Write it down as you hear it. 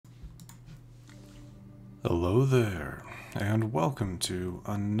Hello there, and welcome to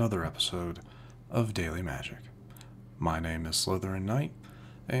another episode of Daily Magic. My name is SlytherinKnight,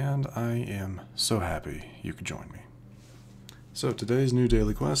 and I am so happy you could join me. So today's new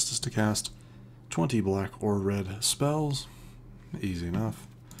daily quest is to cast 20 black or red spells. Easy enough.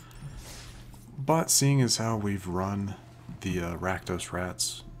 But seeing as how we've run the Rakdos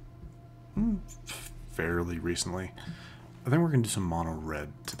Rats fairly recently, I think we're going to do some mono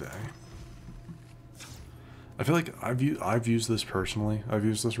red today. I feel like I've used this personally. I've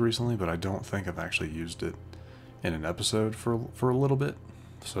used this recently, but I don't think I've actually used it in an episode for a little bit.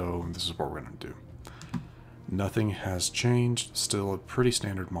 So this is what we're going to do. Nothing has changed. Still a pretty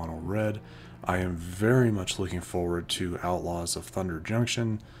standard mono red. I am very much looking forward to Outlaws of Thunder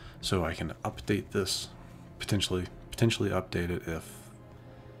Junction, so I can update this, potentially update it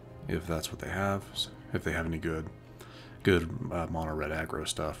if that's what they have, if they have any good mono red aggro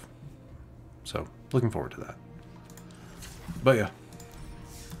stuff. So looking forward to that. But yeah,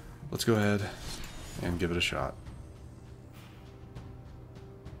 let's go ahead and give it a shot.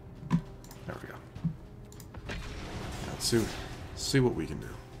 There we go. Let's see what we can do.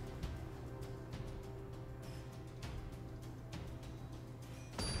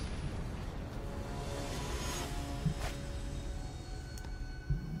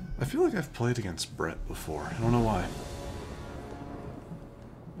 I feel like I've played against Brett before. I don't know why.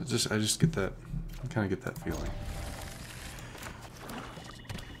 I just get that, I kind of get that feeling.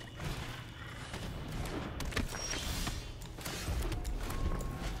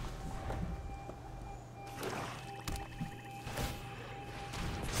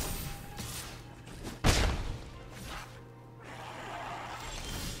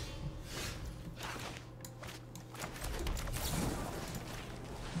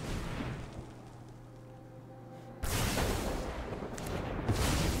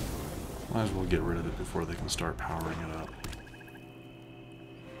 Might as well get rid of it before they can start powering it up.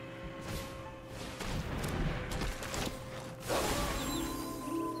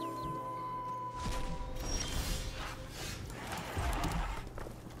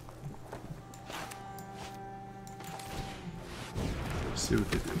 Let's see what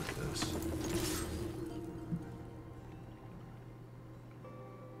they do with this.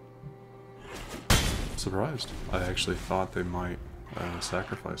 Surprised. I actually thought they might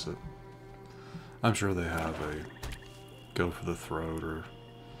sacrifice it. I'm sure they have a go for the throat or...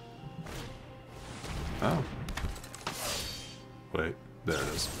 Oh. Wait, there it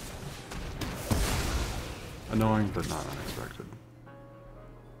is. Annoying, but not unexpected.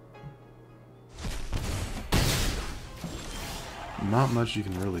 Not much you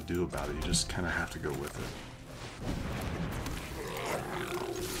can really do about it, you just kind of have to go with it.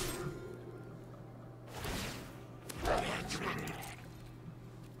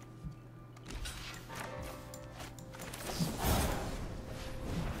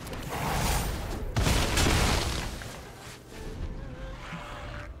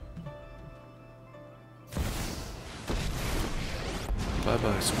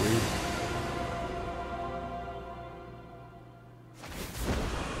 Bye-bye, Squee.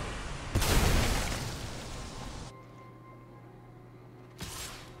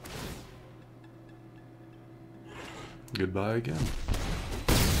 Goodbye again.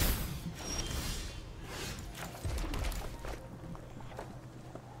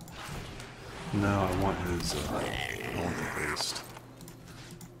 No, I want his, I want the haste.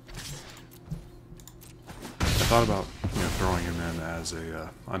 I thought about, throwing him in as a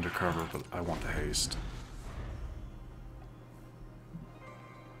undercover, but I want the haste.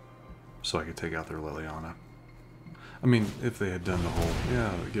 So I could take out their Liliana. I mean, if they had done the whole,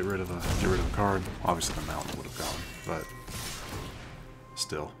 get rid of a card, obviously the mountain would have gone, but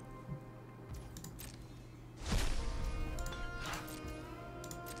still.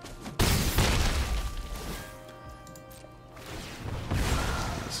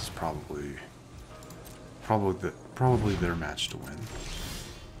 This is probably their match to win.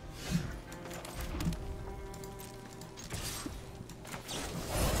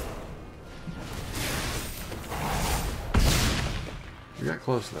 We got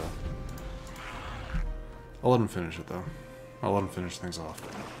close though. I'll let them finish it though. I'll let them finish things off.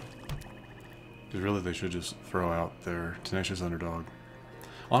 Because really they should just throw out their Tenacious Underdog.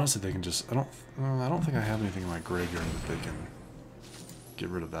 Honestly, they can just, I don't think I have anything in my graveyard that they can get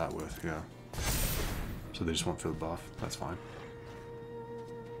rid of that with, yeah. So they just went for the buff. That's fine.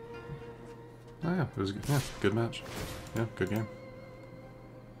 Oh yeah, it was good match. Yeah, good game.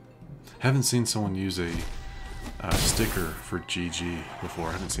 Haven't seen someone use a sticker for GG before.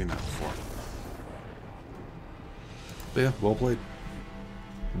 I haven't seen that before. But yeah, well played.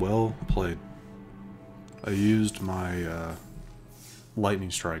 Well played. I used my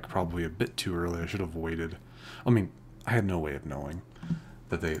Lightning Strike probably a bit too early. I should have waited. I mean, I had no way of knowing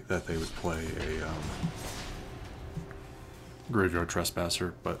that they would play a Graveyard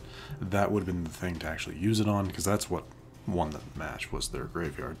Trespasser, but that would have been the thing to actually use it on, because that's what won the match, was their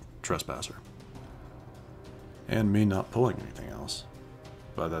Graveyard Trespasser. And me not pulling anything else.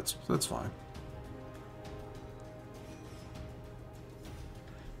 But that's fine.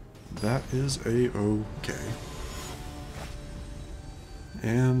 That is a-okay.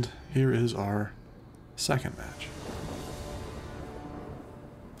 And here is our second match.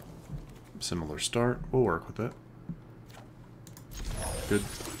 Similar start, we'll work with it. Good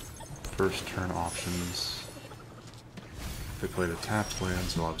first turn options. They played a tapped land,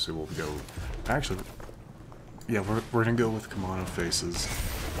 so obviously we'll go... Actually, yeah, we're gonna go with Kumano faces.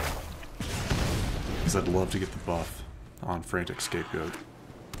 Because I'd love to get the buff on Frantic Scapegoat.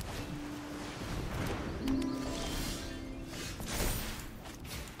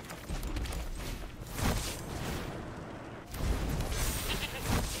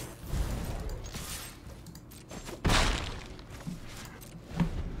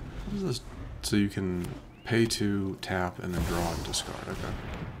 What is this? So you can pay to tap and then draw and discard. Okay.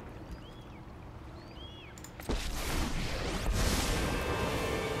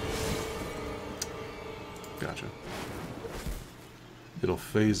 Gotcha. It'll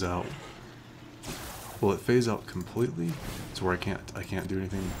phase out. Will it phase out completely? So where I can't do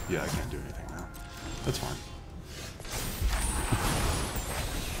anything? Yeah, I can't do anything now. That's fine.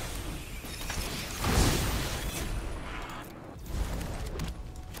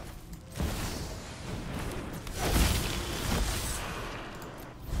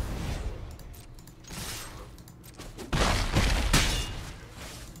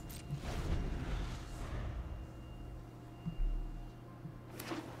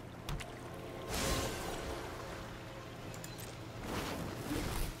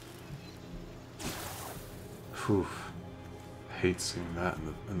 Whew. Hate seeing that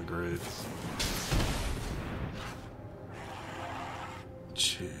in the grave.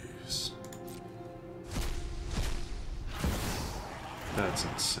 Jeez. That's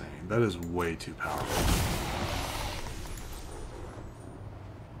insane. That is way too powerful.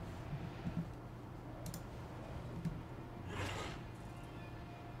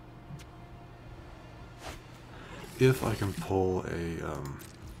 If I can pull a,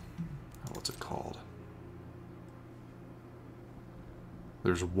 what's it called?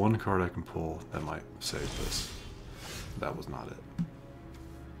 There's one card I can pull that might save this. That was not it.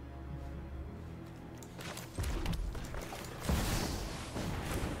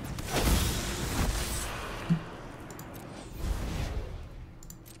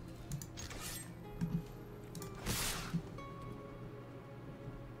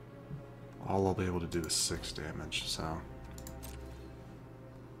 All I'll be able to do is 6 damage, so...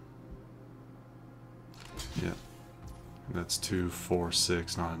 yeah. That's 2, 4,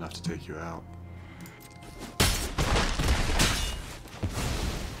 6, not enough to take you out.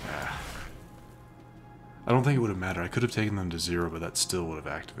 I don't think it would have mattered. I could have taken them to 0, but that still would have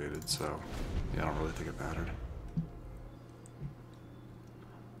activated, so yeah, I don't really think it mattered.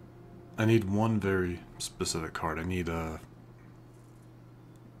 I need one very specific card. I need a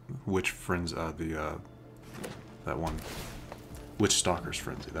that one, Witchstalker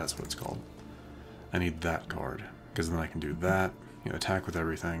Frenzy, that's what it's called. I need that card. Because then I can do that, you know, attack with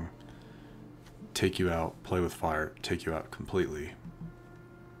everything, take you out, play with fire, take you out completely.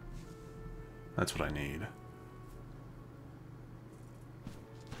 That's what I need.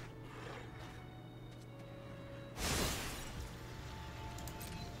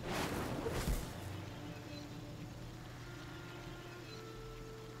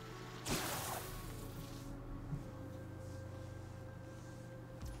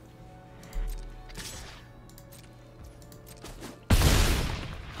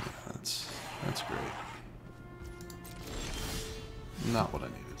 That's great. Not what I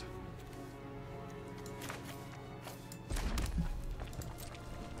needed.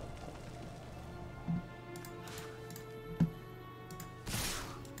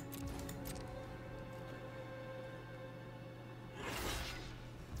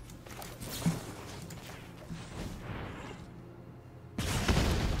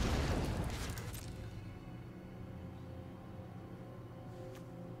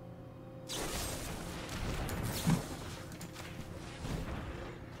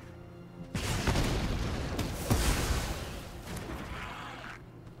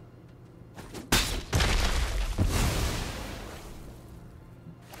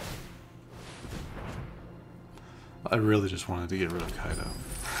 I really just wanted to get rid of Kaido.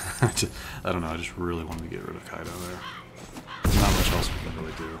 I don't know, I just really wanted to get rid of Kaido there. Not much else we can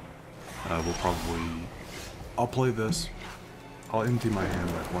really do. We'll probably... I'll play this. I'll empty my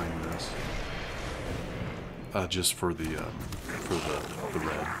hand by playing this. Just for the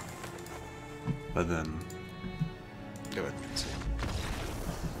red. But then... Go ahead and see.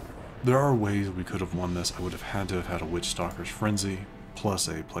 There are ways we could have won this. I would have had to have had a Witchstalker's Frenzy, plus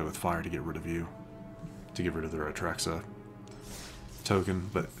a Play with Fire to get rid of you. To get rid of the Retraxa token.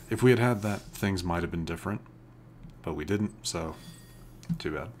 But if we had had that, things might have been different. But we didn't, so...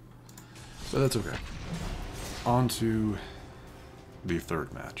 Too bad. But that's okay. On to the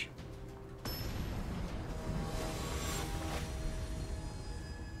third match.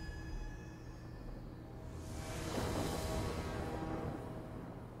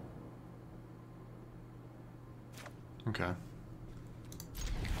 Okay.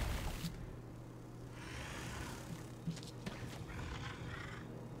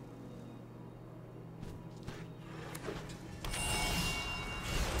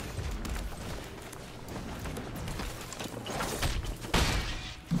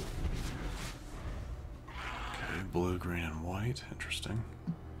 Blue, green, and white. Interesting.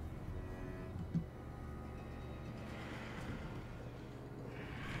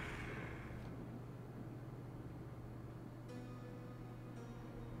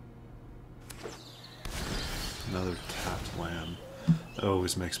 Another tapped land. That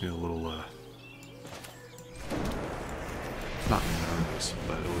always makes me a little, not nervous,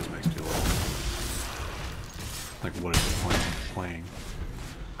 but it always makes me a little, like, what is it playing?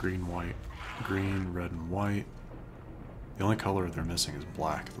 Green, white, green, red, and white. The only color they're missing is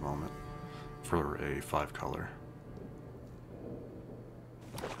black at the moment for a 5 color.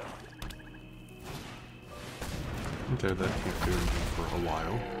 Okay, that can't do anything for a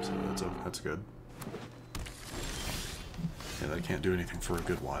while, so that's good. Yeah, that can't do anything for a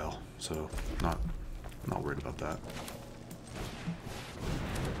good while, so not worried about that.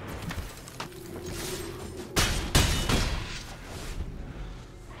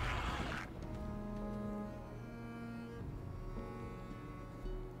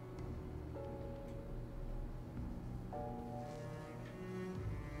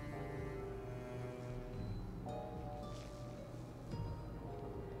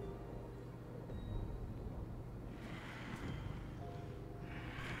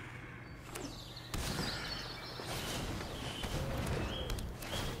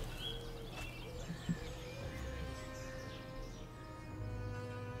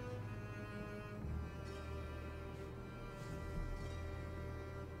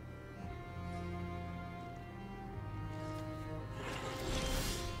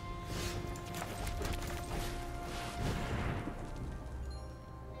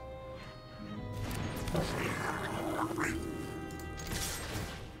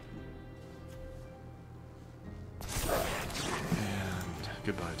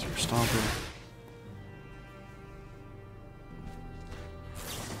 Goodbye to your Stomper.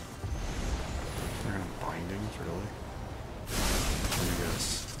 They're gonna bindings, really? Let me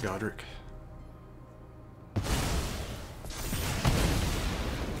guess. Goddric.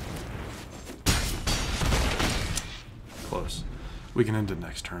 Close. We can end it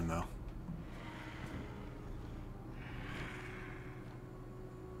next turn, though.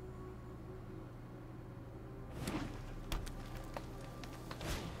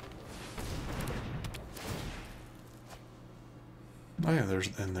 Oh yeah,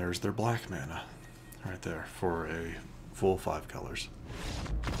 there's their black mana right there for a full 5 colors.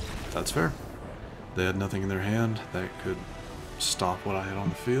 That's fair. They had nothing in their hand that could stop what I had on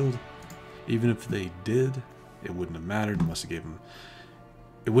the field. Even if they did, it wouldn't have mattered unless it gave them.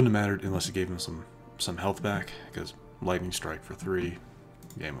 It wouldn't have mattered unless it gave them some health back, because lightning strike for 3,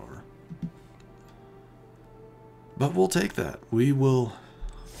 game over. But we'll take that. We will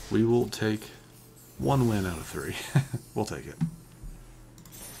take 1 win out of 3. We'll take it.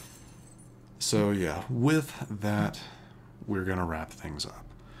 So yeah, with that, we're going to wrap things up.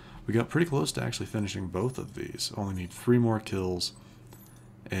 We got pretty close to actually finishing both of these. Only need 3 more kills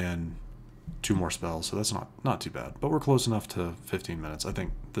and 2 more spells, so that's not too bad. But we're close enough to 15 minutes. I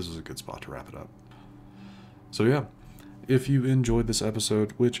think this is a good spot to wrap it up. So yeah, if you enjoyed this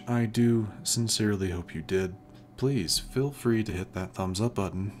episode, which I do sincerely hope you did, please feel free to hit that thumbs up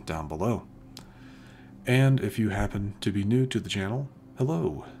button down below. And if you happen to be new to the channel,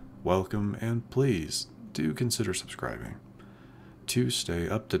 hello. Welcome, and please do consider subscribing to stay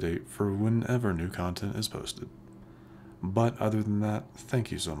up to date for whenever new content is posted. But other than that,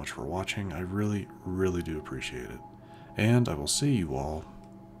 thank you so much for watching. I really, really do appreciate it. And I will see you all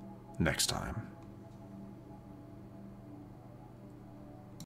next time.